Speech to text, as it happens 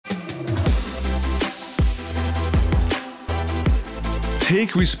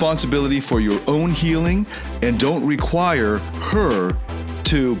take responsibility for your own healing and don't require her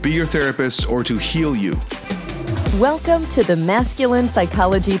to be your therapist or to heal you. Welcome to the Masculine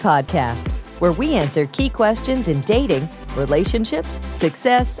Psychology Podcast, where we answer key questions in dating, relationships,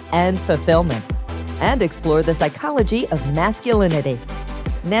 success, and fulfillment, and explore the psychology of masculinity.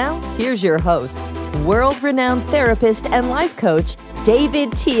 Now, here's your host, world-renowned therapist and life coach,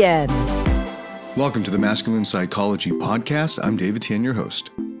 David Tian. Welcome to the Masculine Psychology Podcast. I'm David Tian, your host.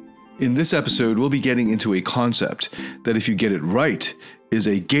 In this episode, we'll be getting into a concept that, if you get it right, is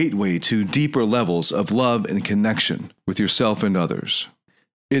a gateway to deeper levels of love and connection with yourself and others.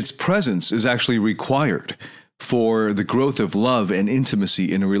 Its presence is actually required for the growth of love and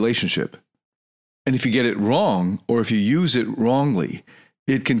intimacy in a relationship. And if you get it wrong, or if you use it wrongly,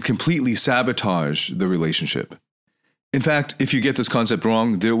 it can completely sabotage the relationship. In fact, if you get this concept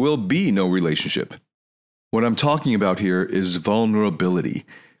wrong, there will be no relationship. What I'm talking about here is vulnerability.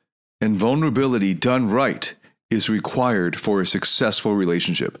 And vulnerability done right is required for a successful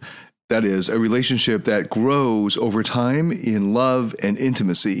relationship. That is, a relationship that grows over time in love and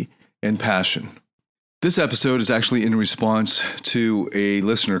intimacy and passion. This episode is actually in response to a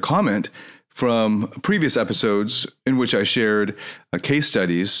listener comment from previous episodes in which I shared case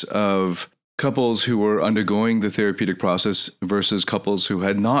studies of couples who were undergoing the therapeutic process versus couples who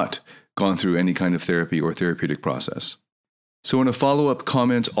had not gone through any kind of therapy or therapeutic process. So in a follow-up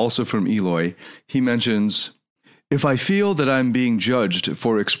comment also from Eloy, he mentions, "If I feel that I'm being judged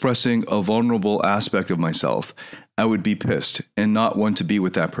for expressing a vulnerable aspect of myself, I would be pissed and not want to be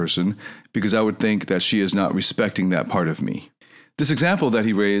with that person because I would think that she is not respecting that part of me." This example that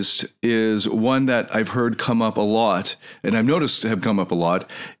he raised is one that I've heard come up a lot, and I've noticed have come up a lot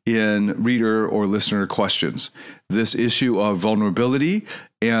in reader or listener questions. This issue of vulnerability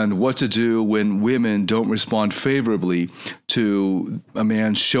and what to do when women don't respond favorably to a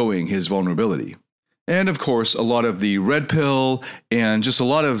man showing his vulnerability. And of course, a lot of the red pill and just a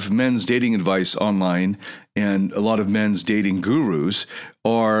lot of men's dating advice online and a lot of men's dating gurus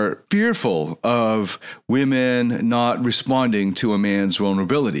are fearful of women not responding to a man's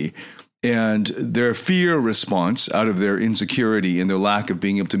vulnerability. And their fear response out of their insecurity and their lack of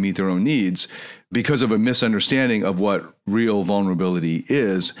being able to meet their own needs because of a misunderstanding of what real vulnerability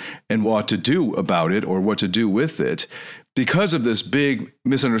is and what to do about it or what to do with it. Because of this big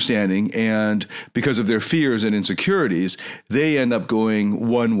misunderstanding and because of their fears and insecurities, they end up going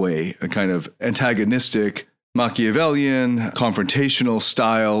one way, a kind of antagonistic, Machiavellian, confrontational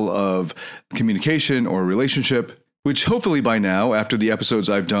style of communication or relationship, which hopefully by now, after the episodes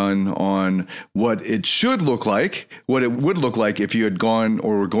I've done on what it should look like, what it would look like if you had gone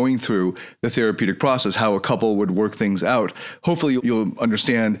or were going through the therapeutic process, how a couple would work things out, hopefully you'll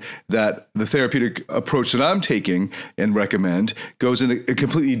understand that the therapeutic approach that I'm taking and recommend goes in a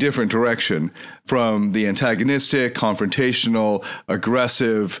completely different direction from the antagonistic, confrontational,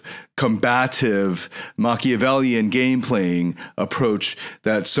 aggressive, combative, Machiavellian game-playing approach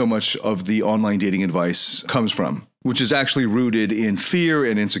that so much of the online dating advice comes from, which is actually rooted in fear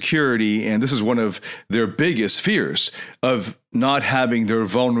and insecurity. And this is one of their biggest fears, of not having their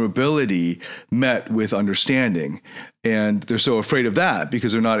vulnerability met with understanding. And they're so afraid of that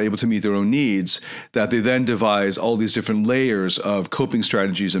because they're not able to meet their own needs that they then devise all these different layers of coping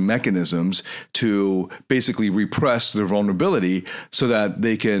strategies and mechanisms to basically repress their vulnerability so that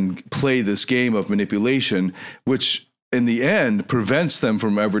they can play this game of manipulation, which in the end prevents them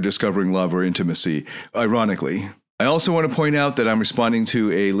from ever discovering love or intimacy, ironically. I also want to point out that I'm responding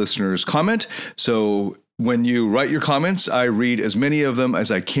to a listener's comment. So when you write your comments, I read as many of them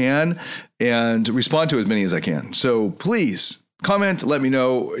as I can and respond to as many as I can. So please comment, let me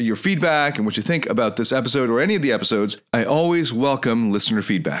know your feedback and what you think about this episode or any of the episodes. I always welcome listener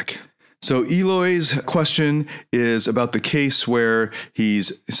feedback. So Eloy's question is about the case where he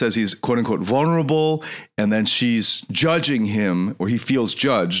says he's quote unquote vulnerable, and then she's judging him, or he feels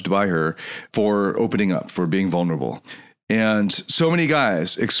judged by her for opening up, for being vulnerable. And so many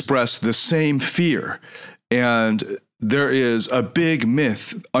guys express the same fear. And there is a big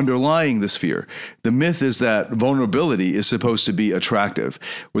myth underlying this fear. The myth is that vulnerability is supposed to be attractive,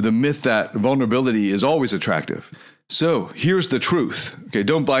 or the myth that vulnerability is always attractive. So here's the truth. Okay,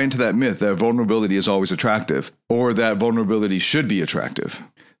 don't buy into that myth that vulnerability is always attractive or that vulnerability should be attractive.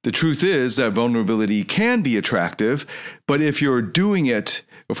 The truth is that vulnerability can be attractive, but if you're doing it,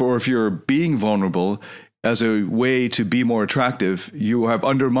 or if you're being vulnerable as a way to be more attractive, you have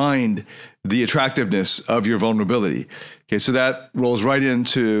undermined the attractiveness of your vulnerability. Okay, so that rolls right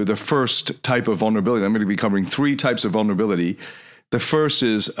into the first type of vulnerability. I'm going to be covering 3 types of vulnerability. The first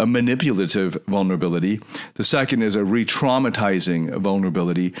is a manipulative vulnerability. The second is a re-traumatizing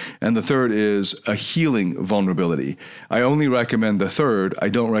vulnerability. And the third is a healing vulnerability. I only recommend the third. I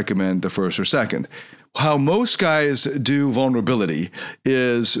don't recommend the first or second. How most guys do vulnerability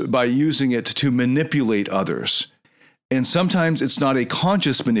is by using it to manipulate others. And sometimes it's not a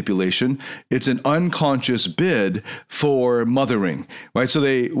conscious manipulation, it's an unconscious bid for mothering, right? So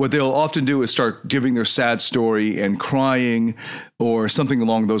what they'll often do is start giving their sad story and crying or something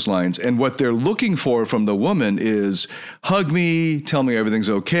along those lines. And what they're looking for from the woman is hug me, tell me everything's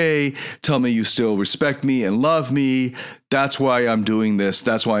okay, tell me you still respect me and love me. That's why I'm doing this.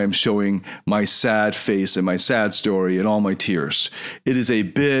 That's why I'm showing my sad face and my sad story and all my tears. It is a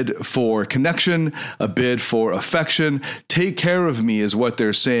bid for connection, a bid for affection. Take care of me is what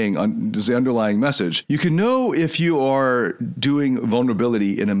they're saying, is the underlying message. You can know if you are doing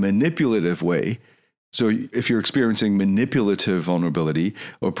vulnerability in a manipulative way. So if you're experiencing manipulative vulnerability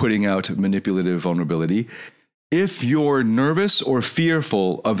or putting out manipulative vulnerability, if you're nervous or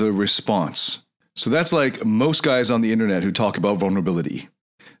fearful of the response. So that's like most guys on the internet who talk about vulnerability.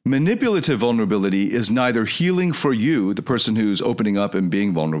 Manipulative vulnerability is neither healing for you, the person who's opening up and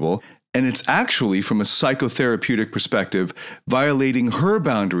being vulnerable, and it's actually, from a psychotherapeutic perspective, violating her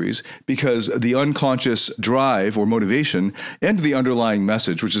boundaries because the unconscious drive or motivation and the underlying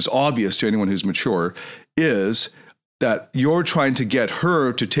message, which is obvious to anyone who's mature, is that you're trying to get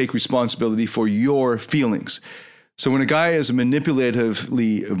her to take responsibility for your feelings. So when a guy is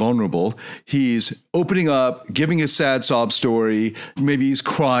manipulatively vulnerable, he's opening up, giving his sad sob story, maybe he's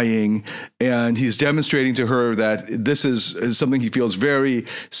crying, and he's demonstrating to her that this is something he feels very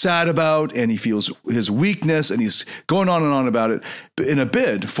sad about, and he feels his weakness, and he's going on and on about it in a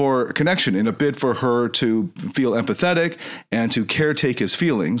bid for connection, in a bid for her to feel empathetic and to caretake his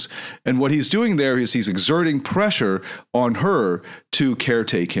feelings. And what he's doing there is he's exerting pressure on her to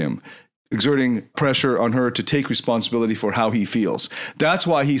caretake him, exerting pressure on her to take responsibility for how he feels. That's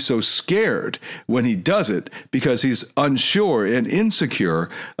why he's so scared when he does it, because he's unsure and insecure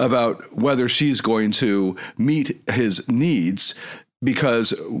about whether she's going to meet his needs.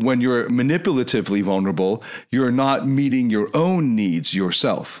 Because when you're manipulatively vulnerable, you're not meeting your own needs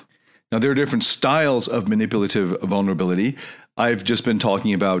yourself. Now, there are different styles of manipulative vulnerability. I've just been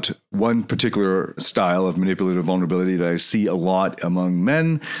talking about one particular style of manipulative vulnerability that I see a lot among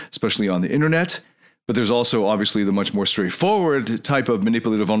men, especially on the internet. But there's also obviously the much more straightforward type of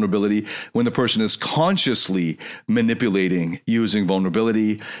manipulative vulnerability when the person is consciously manipulating using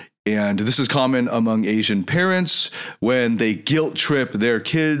vulnerability. And this is common among Asian parents when they guilt trip their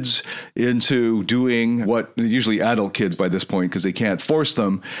kids into doing what, usually adult kids by this point, because they can't force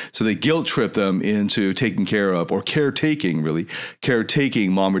them. So they guilt trip them into taking care of, or caretaking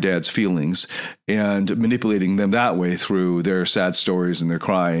mom or dad's feelings and manipulating them that way through their sad stories and their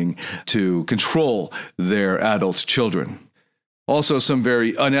crying to control their adult children. Also, some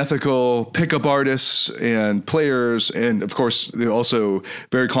very unethical pickup artists and players, and of course, they're also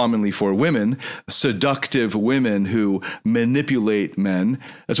very commonly for women, seductive women who manipulate men,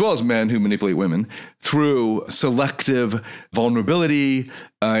 as well as men who manipulate women, through selective vulnerability,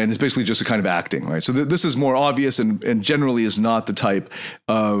 and it's basically just a kind of acting, right? So this is more obvious and generally is not the type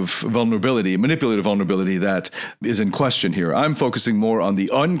of vulnerability, manipulative vulnerability, that is in question here. I'm focusing more on the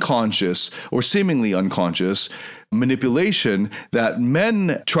unconscious or seemingly unconscious manipulation that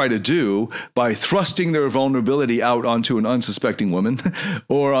men try to do by thrusting their vulnerability out onto an unsuspecting woman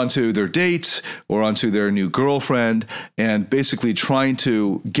or onto their date or onto their new girlfriend, and basically trying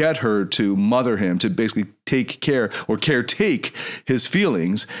to get her to mother him, to basically take care or caretake his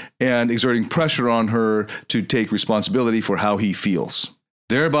feelings, and exerting pressure on her to take responsibility for how he feels,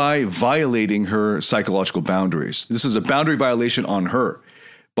 thereby violating her psychological boundaries. This is a boundary violation on her,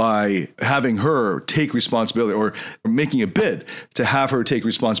 by having her take responsibility or making a bid to have her take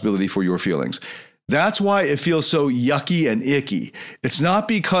responsibility for your feelings. That's why it feels so yucky and icky. It's not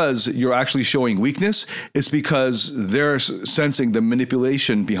because you're actually showing weakness. It's because they're sensing the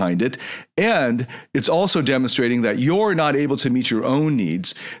manipulation behind it. And it's also demonstrating that you're not able to meet your own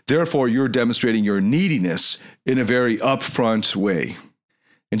needs. Therefore, you're demonstrating your neediness in a very upfront way.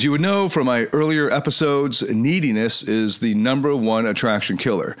 And you would know from my earlier episodes, neediness is the number one attraction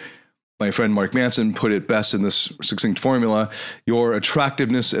killer. My friend Mark Manson put it best in this succinct formula: your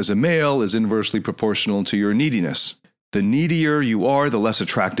attractiveness as a male is inversely proportional to your neediness. The needier you are, the less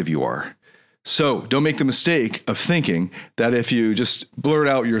attractive you are. So don't make the mistake of thinking that if you just blurt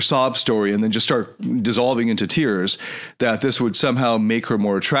out your sob story and then just start dissolving into tears, that this would somehow make her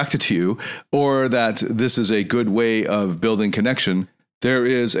more attracted to you, or that this is a good way of building connection. There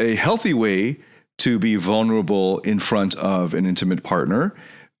is a healthy way to be vulnerable in front of an intimate partner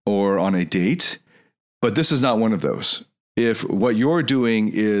or on a date, but this is not one of those. If what you're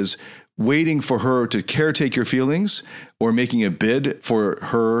doing is waiting for her to caretake your feelings or making a bid for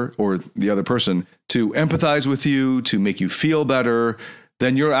her or the other person to empathize with you, to make you feel better,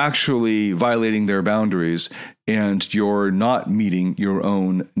 then you're actually violating their boundaries and you're not meeting your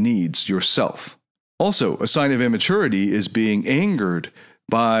own needs yourself. Also, a sign of immaturity is being angered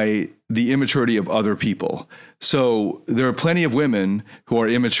by the immaturity of other people. So there are plenty of women who are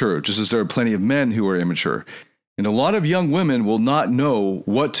immature, just as there are plenty of men who are immature. And a lot of young women will not know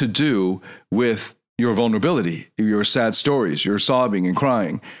what to do with your vulnerability, your sad stories, your sobbing and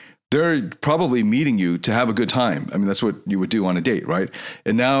crying. They're probably meeting you to have a good time. I mean, that's what you would do on a date, right?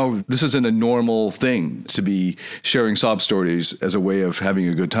 And now this isn't a normal thing to be sharing sob stories as a way of having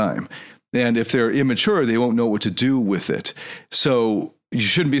a good time. And if they're immature, they won't know what to do with it. So you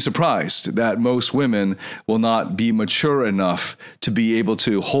shouldn't be surprised that most women will not be mature enough to be able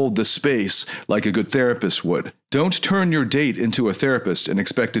to hold the space like a good therapist would. Don't turn your date into a therapist and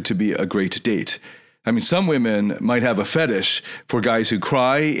expect it to be a great date. I mean, some women might have a fetish for guys who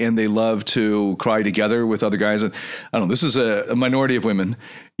cry and they love to cry together with other guys. And I don't know, this is a minority of women.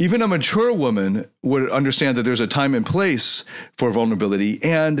 Even a mature woman would understand that there's a time and place for vulnerability,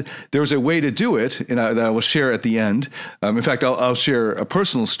 and there's a way to do it, and that I will share at the end. In fact, I'll share a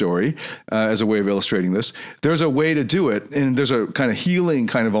personal story as a way of illustrating this. There's a way to do it, and there's a kind of healing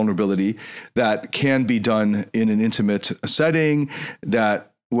kind of vulnerability that can be done in an intimate setting that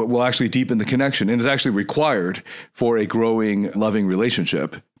will actually deepen the connection and is actually required for a growing, loving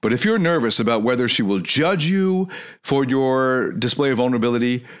relationship. But if you're nervous about whether she will judge you for your display of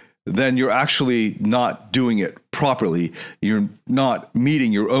vulnerability, then you're actually not doing it properly. You're not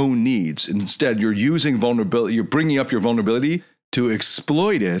meeting your own needs. Instead, you're using vulnerability, you're bringing up your vulnerability to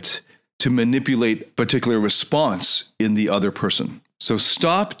exploit it, to manipulate a particular response in the other person. So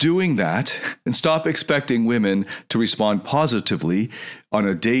stop doing that and stop expecting women to respond positively on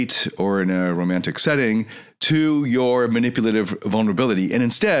a date or in a romantic setting to your manipulative vulnerability. And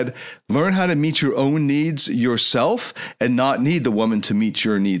instead, learn how to meet your own needs yourself and not need the woman to meet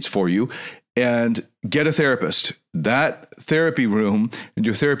your needs for you. And get a therapist. That therapy room and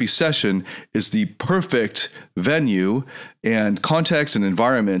your therapy session is the perfect venue and context and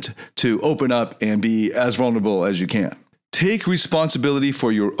environment to open up and be as vulnerable as you can. Take responsibility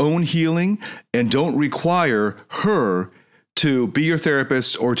for your own healing and don't require her to be your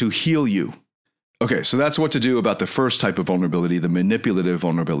therapist or to heal you. Okay, so that's what to do about the first type of vulnerability, the manipulative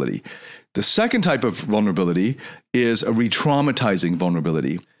vulnerability. The second type of vulnerability is a re-traumatizing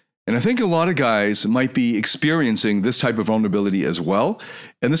vulnerability. And I think a lot of guys might be experiencing this type of vulnerability as well.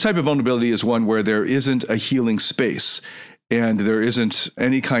 And this type of vulnerability is one where there isn't a healing space and there isn't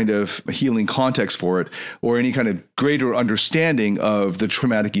any kind of healing context for it or any kind of greater understanding of the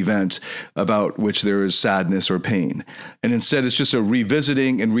traumatic event about which there is sadness or pain. And instead, it's just a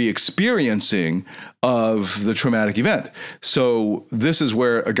revisiting and re-experiencing of the traumatic event. So this is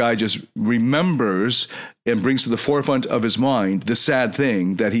where a guy just remembers and brings to the forefront of his mind the sad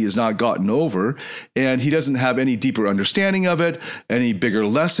thing that he has not gotten over, and he doesn't have any deeper understanding of it, any bigger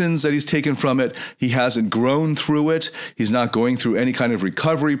lessons that he's taken from it. He hasn't grown through it. He's not going through any kind of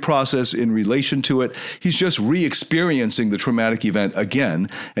recovery process in relation to it. He's just re-experiencing the traumatic event again,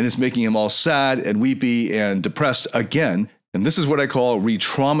 and it's making him all sad and weepy and depressed again. And this is what I call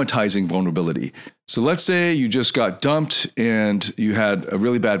re-traumatizing vulnerability. So let's say you just got dumped and you had a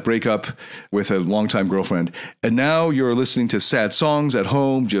really bad breakup with a longtime girlfriend. And now you're listening to sad songs at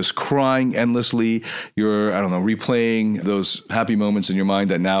home, just crying endlessly. You're, replaying those happy moments in your mind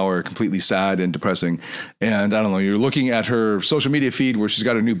that now are completely sad and depressing. And you're looking at her social media feed where she's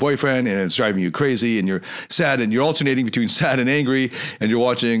got a new boyfriend and it's driving you crazy and you're sad and you're alternating between sad and angry and you're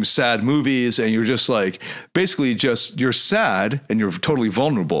watching sad movies and you're just you're sad and you're totally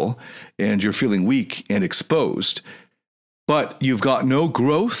vulnerable and you're feeling weak and exposed, but you've got no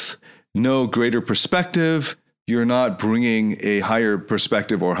growth, no greater perspective. You're not bringing a higher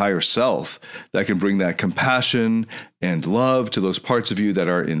perspective or higher self that can bring that compassion and love to those parts of you that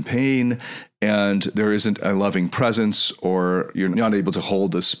are in pain. And there isn't a loving presence, or you're not able to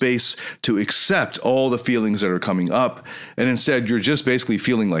hold the space to accept all the feelings that are coming up. And instead, you're just basically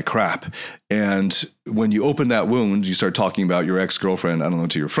feeling like crap. And when you open that wound, you start talking about your ex-girlfriend,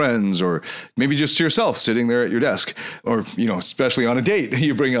 to your friends, or maybe just to yourself sitting there at your desk, or, especially on a date,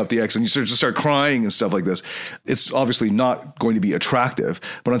 you bring up the ex and you start crying and stuff like this. It's obviously not going to be attractive.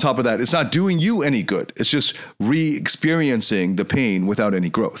 But on top of that, it's not doing you any good. It's just re-experiencing the pain without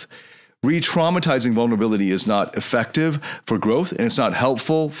any growth. re-traumatizing vulnerability is not effective for growth, and it's not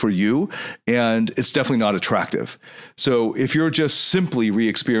helpful for you, and it's definitely not attractive. So if you're just simply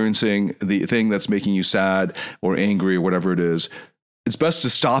re-experiencing the thing that's making you sad or angry or whatever it is, it's best to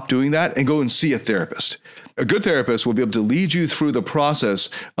stop doing that and go and see a therapist. A good therapist will be able to lead you through the process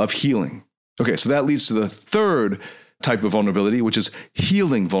of healing. Okay, so that leads to the third type of vulnerability, which is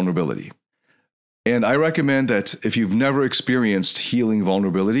healing vulnerability. And I recommend that if you've never experienced healing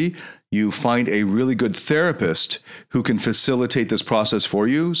vulnerability, you find a really good therapist who can facilitate this process for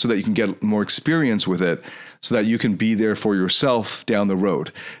you so that you can get more experience with it, so that you can be there for yourself down the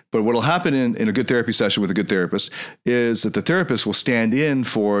road. But what will happen in a good therapy session with a good therapist is that the therapist will stand in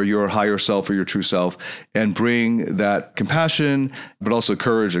for your higher self or your true self and bring that compassion, but also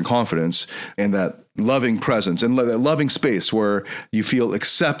courage and confidence and that loving presence and that loving space where you feel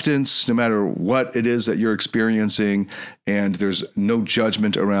acceptance no matter what it is that you're experiencing, and there's no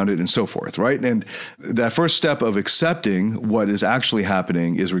judgment around it and so forth, right? And that first step of accepting what is actually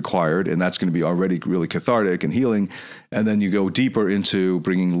happening is required, and that's going to be already really cathartic and healing. And then you go deeper into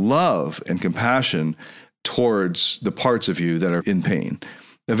bringing love and compassion towards the parts of you that are in pain.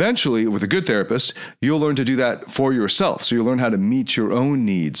 Eventually, with a good therapist, you'll learn to do that for yourself. So you'll learn how to meet your own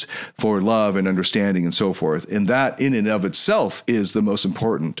needs for love and understanding and so forth. And that in and of itself is the most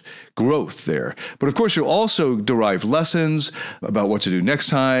important growth there. But of course, you'll also derive lessons about what to do next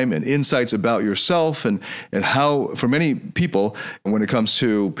time and insights about yourself and how, for many people, when it comes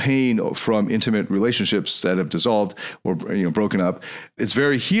to pain from intimate relationships that have dissolved or broken up, it's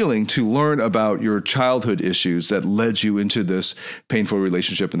very healing to learn about your childhood issues that led you into this painful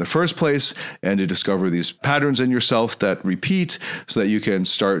relationship in the first place, and to discover these patterns in yourself that repeat so that you can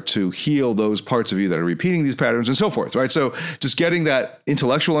start to heal those parts of you that are repeating these patterns and so forth, right? So just getting that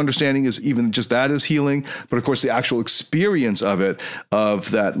intellectual understanding is even just that is healing. But of course, the actual experience of it, of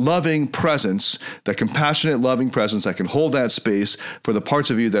that loving presence, that compassionate, loving presence that can hold that space for the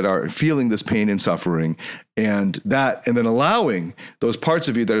parts of you that are feeling this pain and suffering, and then allowing those parts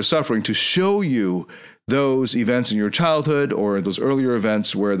of you that are suffering to show you those events in your childhood or those earlier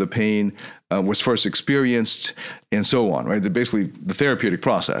events where the pain was first experienced and so on, right? They're basically the therapeutic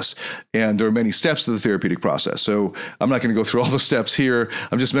process. And there are many steps to the therapeutic process. So I'm not going to go through all the steps here.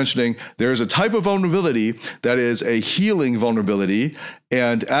 I'm just mentioning there's a type of vulnerability that is a healing vulnerability.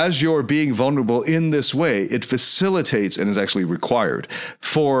 And as you're being vulnerable in this way, it facilitates and is actually required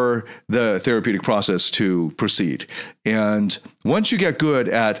for the therapeutic process to proceed. And once you get good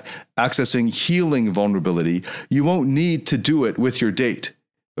at accessing healing vulnerability, you won't need to do it with your date.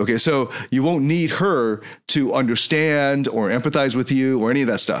 Okay, so you won't need her to understand or empathize with you or any of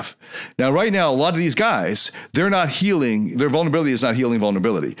that stuff. Now, right now, a lot of these guys, they're not healing. Their vulnerability is not healing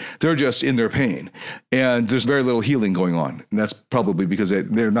vulnerability. They're just in their pain. And there's very little healing going on. And that's probably because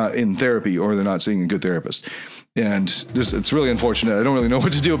they're not in therapy or they're not seeing a good therapist. And it's really unfortunate. I don't really know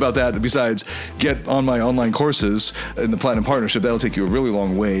what to do about that besides get on my online courses in the Platinum Partnership. That'll take you a really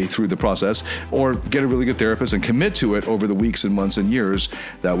long way through the process, or get a really good therapist and commit to it over the weeks and months and years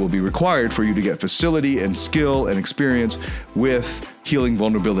that will be required for you to get facility and skill and experience with healing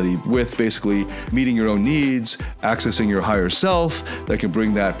vulnerability, with basically meeting your own needs, accessing your higher self that can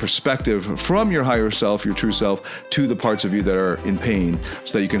bring that perspective from your higher self, your true self, to the parts of you that are in pain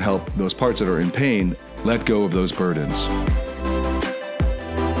so that you can help those parts that are in pain let go of those burdens.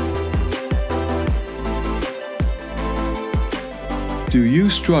 Do you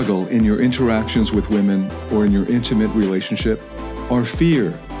struggle in your interactions with women or in your intimate relationship? Are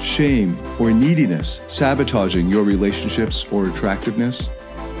fear, shame, or neediness sabotaging your relationships or attractiveness?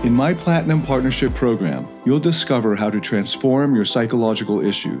 In my Platinum Partnership program, you'll discover how to transform your psychological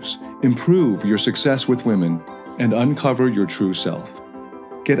issues, improve your success with women, and uncover your true self.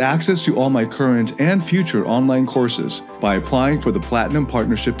 Get access to all my current and future online courses by applying for the Platinum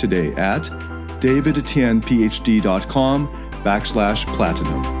Partnership today at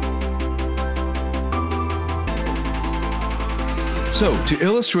davidtianphd.com/platinum. So, to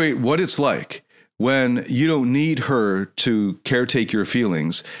illustrate what it's like when you don't need her to caretake your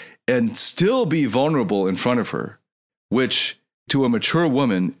feelings and still be vulnerable in front of her, which to a mature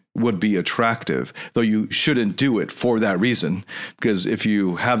woman would be attractive, though you shouldn't do it for that reason, because if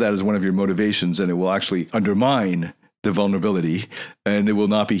you have that as one of your motivations, then it will actually undermine the vulnerability and it will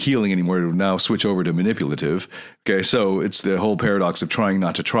not be healing anymore. It will now switch over to manipulative. Okay, so it's the whole paradox of trying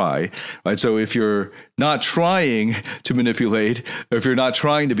not to try, right? So if you're not trying to manipulate, or if you're not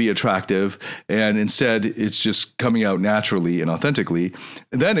trying to be attractive, and instead it's just coming out naturally and authentically,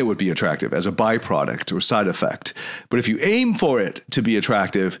 then it would be attractive as a byproduct or side effect. But if you aim for it to be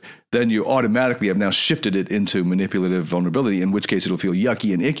attractive, then you automatically have now shifted it into manipulative vulnerability, in which case it'll feel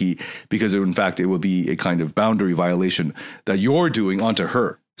yucky and icky because in fact it will be a kind of boundary violation that you're doing onto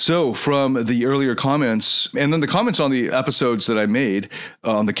her. So from the earlier comments and then the comments on the episodes that I made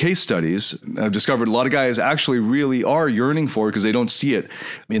on the case studies, I've discovered a lot of guys actually really are yearning for it because they don't see it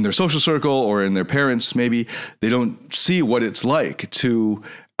in their social circle or in their parents. Maybe they don't see what it's like to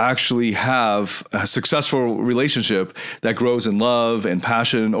actually have a successful relationship that grows in love and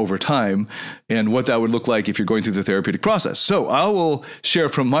passion over time, and what that would look like if you're going through the therapeutic process. So I will share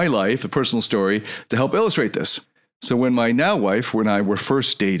from my life a personal story to help illustrate this. So when my now wife and I were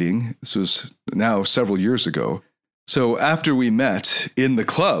first dating, this was now several years ago. So after we met in the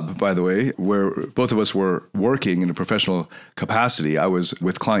club, by the way, where both of us were working in a professional capacity, I was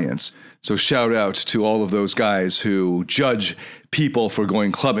with clients. So shout out to all of those guys who judge people for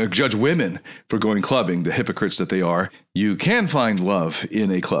going clubbing, or judge women for going clubbing, the hypocrites that they are. You can find love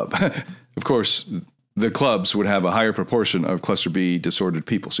in a club. Of course, the clubs would have a higher proportion of cluster B disordered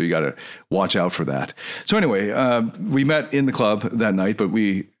people. So you got to watch out for that. So anyway, we met in the club that night, but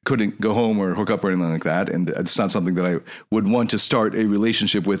we couldn't go home or hook up or anything like that. And it's not something that I would want to start a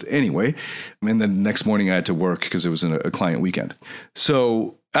relationship with anyway. And then the next morning I had to work because it was a client weekend.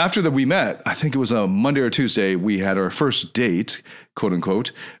 So after that we met, I think it was a Monday or Tuesday, we had our first date, quote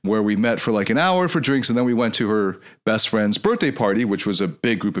unquote, where we met for like an hour for drinks. And then we went to her best friend's birthday party, which was a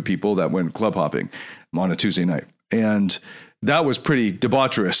big group of people that went club hopping on a Tuesday night. And that was pretty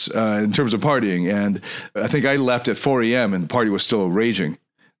debaucherous in terms of partying. And I think I left at 4 a.m. and the party was still raging.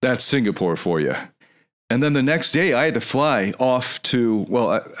 That's Singapore for you. And then the next day I had to fly off to,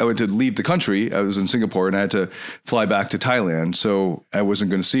 I had to leave the country. I was in Singapore and I had to fly back to Thailand. So I wasn't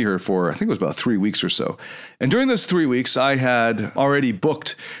going to see her for, I think it was about 3 weeks or so. And during those 3 weeks, I had already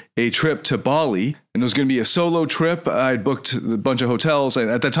booked a trip to Bali, and it was going to be a solo trip. I had booked a bunch of hotels. And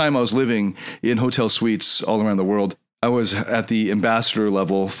at that time I was living in hotel suites all around the world. I was at the ambassador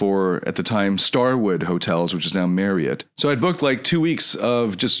level for, at the time, Starwood Hotels, which is now Marriott. So I'd booked like 2 weeks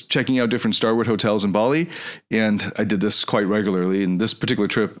of just checking out different Starwood hotels in Bali. And I did this quite regularly. In this particular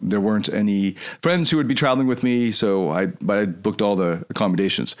trip, there weren't any friends who would be traveling with me. So I booked all the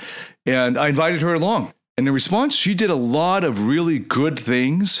accommodations. And I invited her along. And in response, she did a lot of really good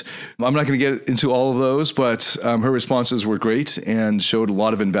things. I'm not going to get into all of those, but her responses were great and showed a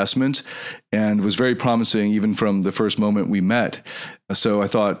lot of investment and was very promising even from the first moment we met. So I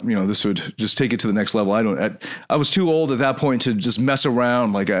thought, this would just take it to the next level. I was too old at that point to just mess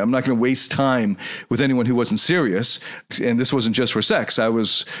around. Like, I'm not going to waste time with anyone who wasn't serious. And this wasn't just for sex. I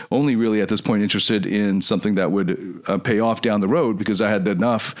was only really at this point interested in something that would pay off down the road because I had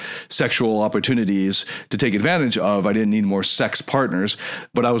enough sexual opportunities to take advantage of. I didn't need more sex partners,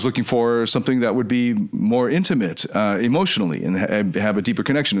 but I was looking for something that would be more intimate emotionally and have a deeper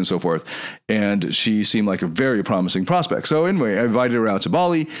connection and so forth. And she seemed like a very promising prospect. So anyway, I invited her out to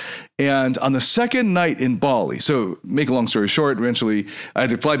Bali. And on the second night in Bali, so make a long story short, eventually I had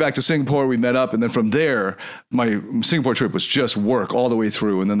to fly back to Singapore. We met up. And then from there, my Singapore trip was just work all the way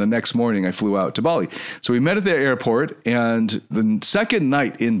through. And then the next morning I flew out to Bali. So we met at the airport. And the second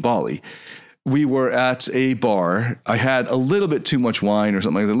night in Bali, we were at a bar. I had a little bit too much wine or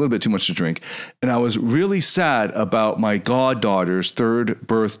something like that, a little bit too much to drink. And I was really sad about my goddaughter's third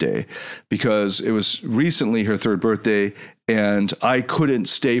birthday because it was recently her third birthday and I couldn't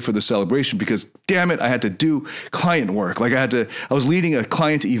stay for the celebration because, damn it, I had to do client work. Like I was leading a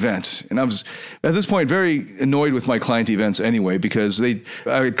client event. And I was, at this point, very annoyed with my client events anyway, because I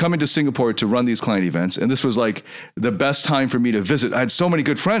had come into Singapore to run these client events. And this was like the best time for me to visit. I had so many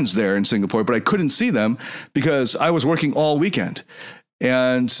good friends there in Singapore, but I couldn't see them because I was working all weekend.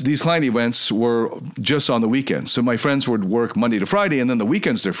 And these client events were just on the weekends. So my friends would work Monday to Friday, and then the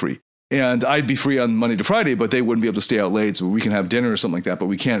weekends they're free. And I'd be free on Monday to Friday, but they wouldn't be able to stay out late. So we can have dinner or something like that, but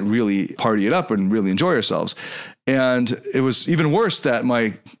we can't really party it up and really enjoy ourselves. And it was even worse that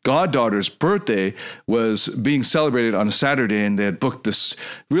my goddaughter's birthday was being celebrated on a Saturday, and they had booked this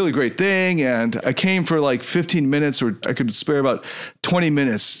really great thing. And I came for like 15 minutes, or I could spare about 20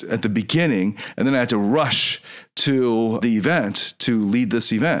 minutes at the beginning. And then I had to rush to the event to lead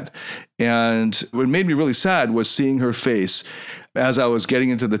this event. And what made me really sad was seeing her face as I was getting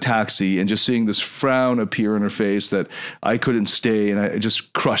into the taxi and just seeing this frown appear on her face that I couldn't stay, and it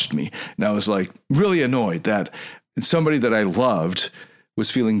just crushed me. And I was like really annoyed that somebody that I loved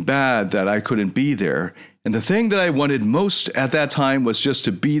was feeling bad that I couldn't be there. And the thing that I wanted most at that time was just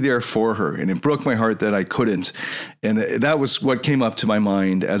to be there for her. And it broke my heart that I couldn't. And that was what came up to my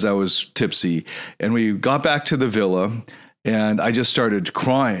mind as I was tipsy. And we got back to the villa. And I just started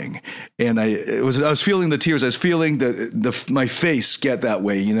crying, and I was feeling the tears. I was feeling my face get that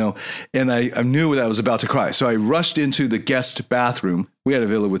way, and I knew that I was about to cry. So I rushed into the guest bathroom. We had a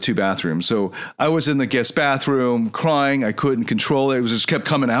villa with 2 bathrooms. So I was in the guest bathroom crying. I couldn't control it. It just kept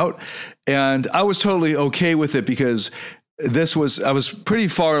coming out. And I was totally okay with it because I was pretty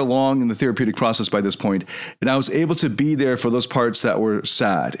far along in the therapeutic process by this point, and I was able to be there for those parts that were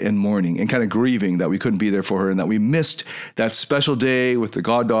sad and mourning and kind of grieving that we couldn't be there for her and that we missed that special day with the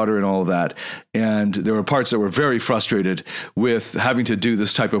goddaughter and all of that. And there were parts that were very frustrated with having to do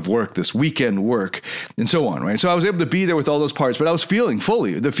this type of work, this weekend work and so on, right? So I was able to be there with all those parts, but I was feeling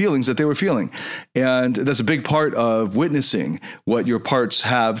fully the feelings that they were feeling. And that's a big part of witnessing what your parts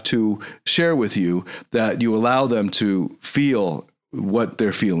have to share with you, that you allow them to feel what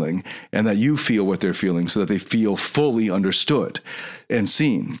they're feeling and that you feel what they're feeling so that they feel fully understood and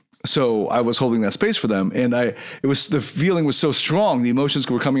seen. So I was holding that space for them, and the feeling was so strong, the emotions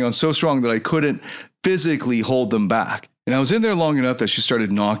were coming on so strong that I couldn't physically hold them back. And I was in there long enough that she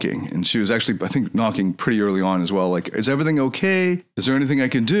started knocking, and she was actually, I think, knocking pretty early on as well. Like, is everything okay? Is there anything I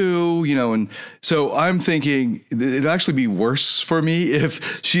can do? And so I'm thinking it'd actually be worse for me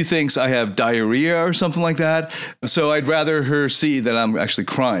if she thinks I have diarrhea or something like that. So I'd rather her see that I'm actually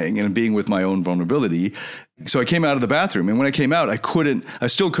crying and being with my own vulnerability. So I came out of the bathroom, and when I came out, I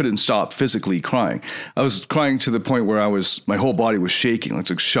still couldn't stop physically crying. I was crying to the point where my whole body was shaking,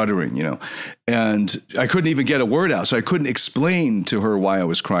 like shuddering, and I couldn't even get a word out. So I couldn't explain to her why I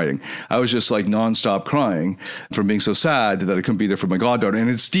was crying. I was just like nonstop crying from being so sad that I couldn't be there for my goddaughter. And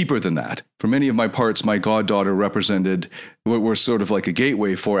it's deeper than that. For many of my parts, my goddaughter represented what were sort of like a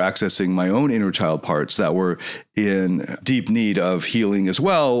gateway for accessing my own inner child parts that were in deep need of healing as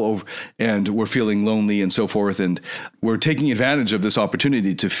well, and were feeling lonely and so forth. And we're taking advantage of this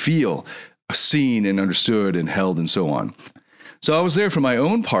opportunity to feel seen and understood and held and so on. So I was there for my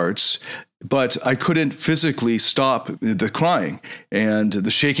own parts, but I couldn't physically stop the crying and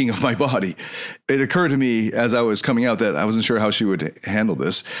the shaking of my body. It occurred to me as I was coming out that I wasn't sure how she would handle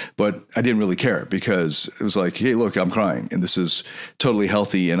this, but I didn't really care because it was like, hey, look, I'm crying and this is totally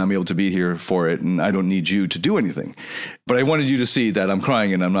healthy and I'm able to be here for it and I don't need you to do anything. But I wanted you to see that I'm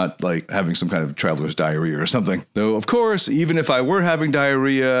crying and I'm not like having some kind of traveler's diarrhea or something. Though, of course, even if I were having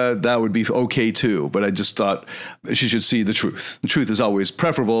diarrhea, that would be okay too. But I just thought she should see the truth. The truth is always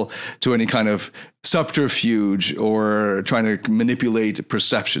preferable to any kind of subterfuge or trying to manipulate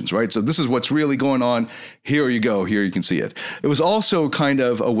perceptions, right? So this is what's really going on. Here you go. Here you can see it. It was also kind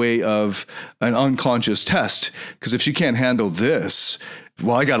of a way of an unconscious test, because if she can't handle this,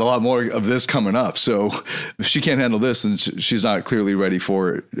 well, I got a lot more of this coming up. So if she can't handle this, then she's not clearly ready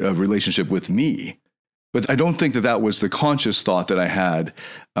for a relationship with me. But I don't think that that was the conscious thought that I had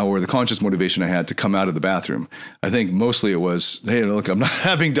or the conscious motivation I had to come out of the bathroom. I think mostly it was, hey, look, I'm not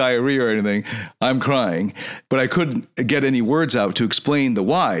having diarrhea or anything. I'm crying. But I couldn't get any words out to explain the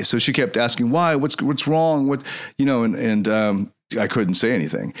why. So she kept asking, why? What's wrong? And I couldn't say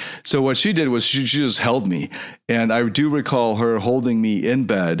anything. So what she did was she just held me. And I do recall her holding me in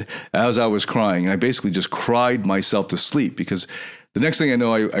bed as I was crying. And I basically just cried myself to sleep, because the next thing I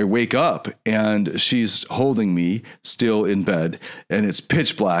know, I wake up and she's holding me still in bed and it's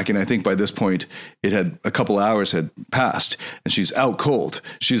pitch black. And I think by this point it had a couple hours had passed and she's out cold.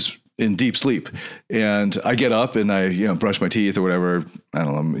 She's in deep sleep. And I get up and I, brush my teeth or whatever. I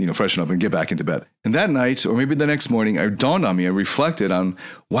don't know, freshen up and get back into bed. And that night, or maybe the next morning, it dawned on me, I reflected on,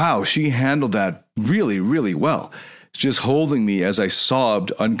 wow, she handled that really, really well. Just holding me as I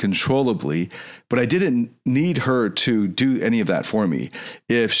sobbed uncontrollably, but I didn't need her to do any of that for me.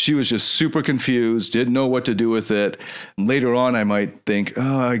 If she was just super confused, didn't know what to do with it, later on I might think,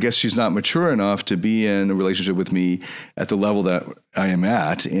 I guess she's not mature enough to be in a relationship with me at the level that I am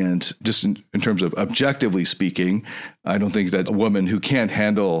at. And just in terms of objectively speaking, I don't think that a woman who can't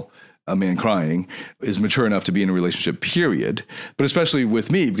handle a man crying is mature enough to be in a relationship, period. But especially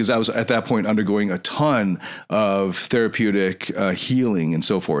with me, because I was at that point undergoing a ton of therapeutic healing and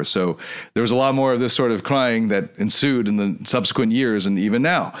so forth. So there was a lot more of this sort of crying that ensued in the subsequent years. And even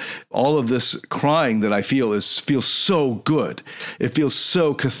now, all of this crying that I feel feels so good. It feels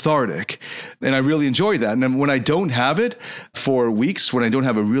so cathartic. And I really enjoy that. And then when I don't have it for weeks, when I don't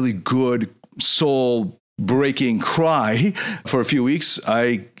have a really good soul breaking cry for a few weeks,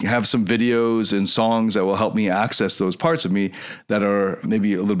 I have some videos and songs that will help me access those parts of me that are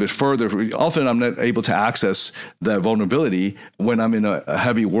maybe a little bit further. Often I'm not able to access that vulnerability when I'm in a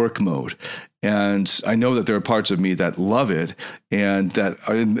heavy work mode. And I know that there are parts of me that love it and that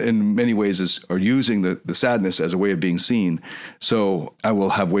are in many ways are using the sadness as a way of being seen. So I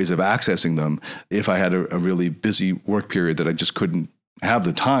will have ways of accessing them if I had a really busy work period that I just couldn't have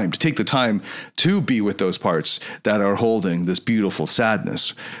the time to take the time to be with those parts that are holding this beautiful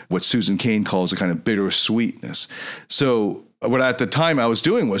sadness, what Susan Cain calls a kind of bittersweetness. So what at the time I was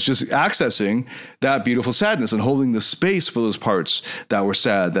doing was just accessing that beautiful sadness and holding the space for those parts that were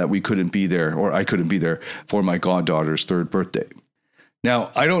sad that we couldn't be there, or I couldn't be there for my goddaughter's 3rd birthday.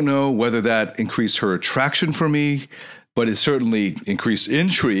 Now, I don't know whether that increased her attraction for me, but it certainly increased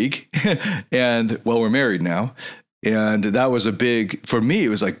intrigue. And well, we're married now. And that was for me, it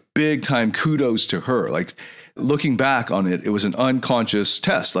was like big time kudos to her. Like looking back on it, it was an unconscious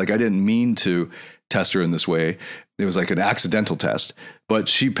test. Like I didn't mean to test her in this way. It was like an accidental test, but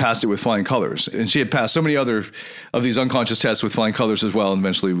she passed it with flying colors. And she had passed so many other of these unconscious tests with flying colors as well. And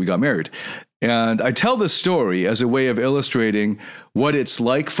eventually we got married. And I tell this story as a way of illustrating what it's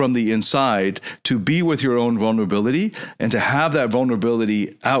like from the inside to be with your own vulnerability and to have that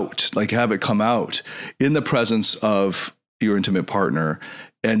vulnerability out, like have it come out in the presence of your intimate partner,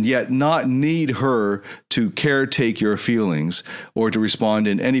 and yet not need her to caretake your feelings or to respond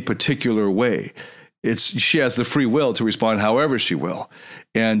in any particular way. She has the free will to respond however she will.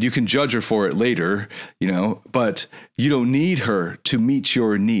 And you can judge her for it later, but you don't need her to meet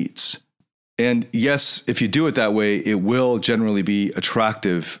your needs. And yes, if you do it that way, it will generally be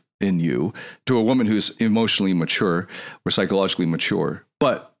attractive in you to a woman who's emotionally mature or psychologically mature.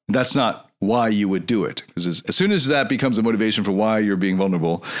 But that's not why you would do it. Because as soon as that becomes a motivation for why you're being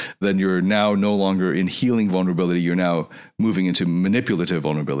vulnerable, then you're now no longer in healing vulnerability. You're now moving into manipulative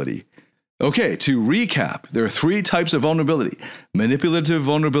vulnerability. Okay, to recap, there are 3 types of vulnerability: manipulative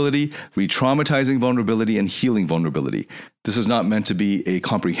vulnerability, re-traumatizing vulnerability, and healing vulnerability. This is not meant to be a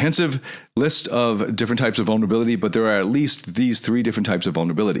comprehensive list of different types of vulnerability, but there are at least these 3 different types of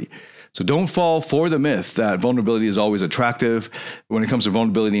vulnerability. So don't fall for the myth that vulnerability is always attractive. When it comes to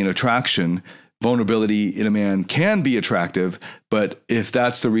vulnerability and attraction, vulnerability in a man can be attractive, but if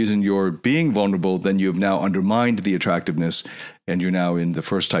that's the reason you're being vulnerable, then you have now undermined the attractiveness, and you're now in the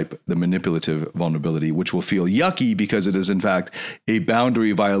first type, the manipulative vulnerability, which will feel yucky because it is in fact a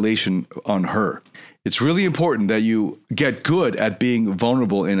boundary violation on her. It's really important that you get good at being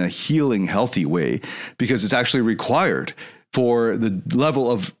vulnerable in a healing, healthy way, because it's actually required for the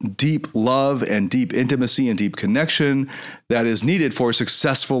level of deep love and deep intimacy and deep connection that is needed for a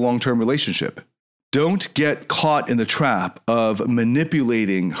successful long-term relationship. Don't get caught in the trap of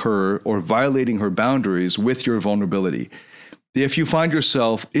manipulating her or violating her boundaries with your vulnerability. If you find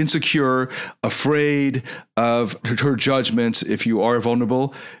yourself insecure, afraid of her judgment, if you are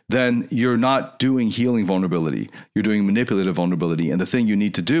vulnerable, then you're not doing healing vulnerability. You're doing manipulative vulnerability. And the thing you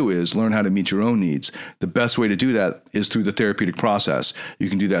need to do is learn how to meet your own needs. The best way to do that is through the therapeutic process. You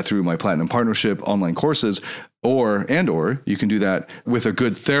can do that through my Platinum Partnership online courses, or you can do that with a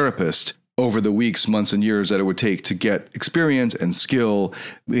good therapist over the weeks, months, and years that it would take to get experience and skill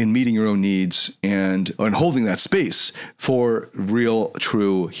in meeting your own needs and holding that space for real,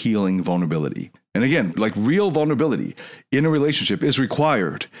 true healing vulnerability. And again, like real vulnerability in a relationship is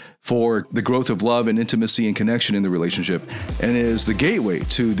required for the growth of love and intimacy and connection in the relationship, and is the gateway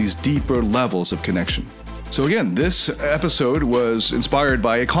to these deeper levels of connection. So again, this episode was inspired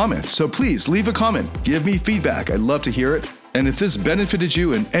by a comment. So please leave a comment. Give me feedback. I'd love to hear it. And if this benefited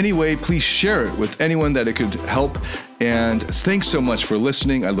you in any way, please share it with anyone that it could help. And thanks so much for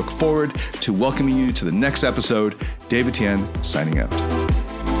listening. I look forward to welcoming you to the next episode. David Tian, signing out.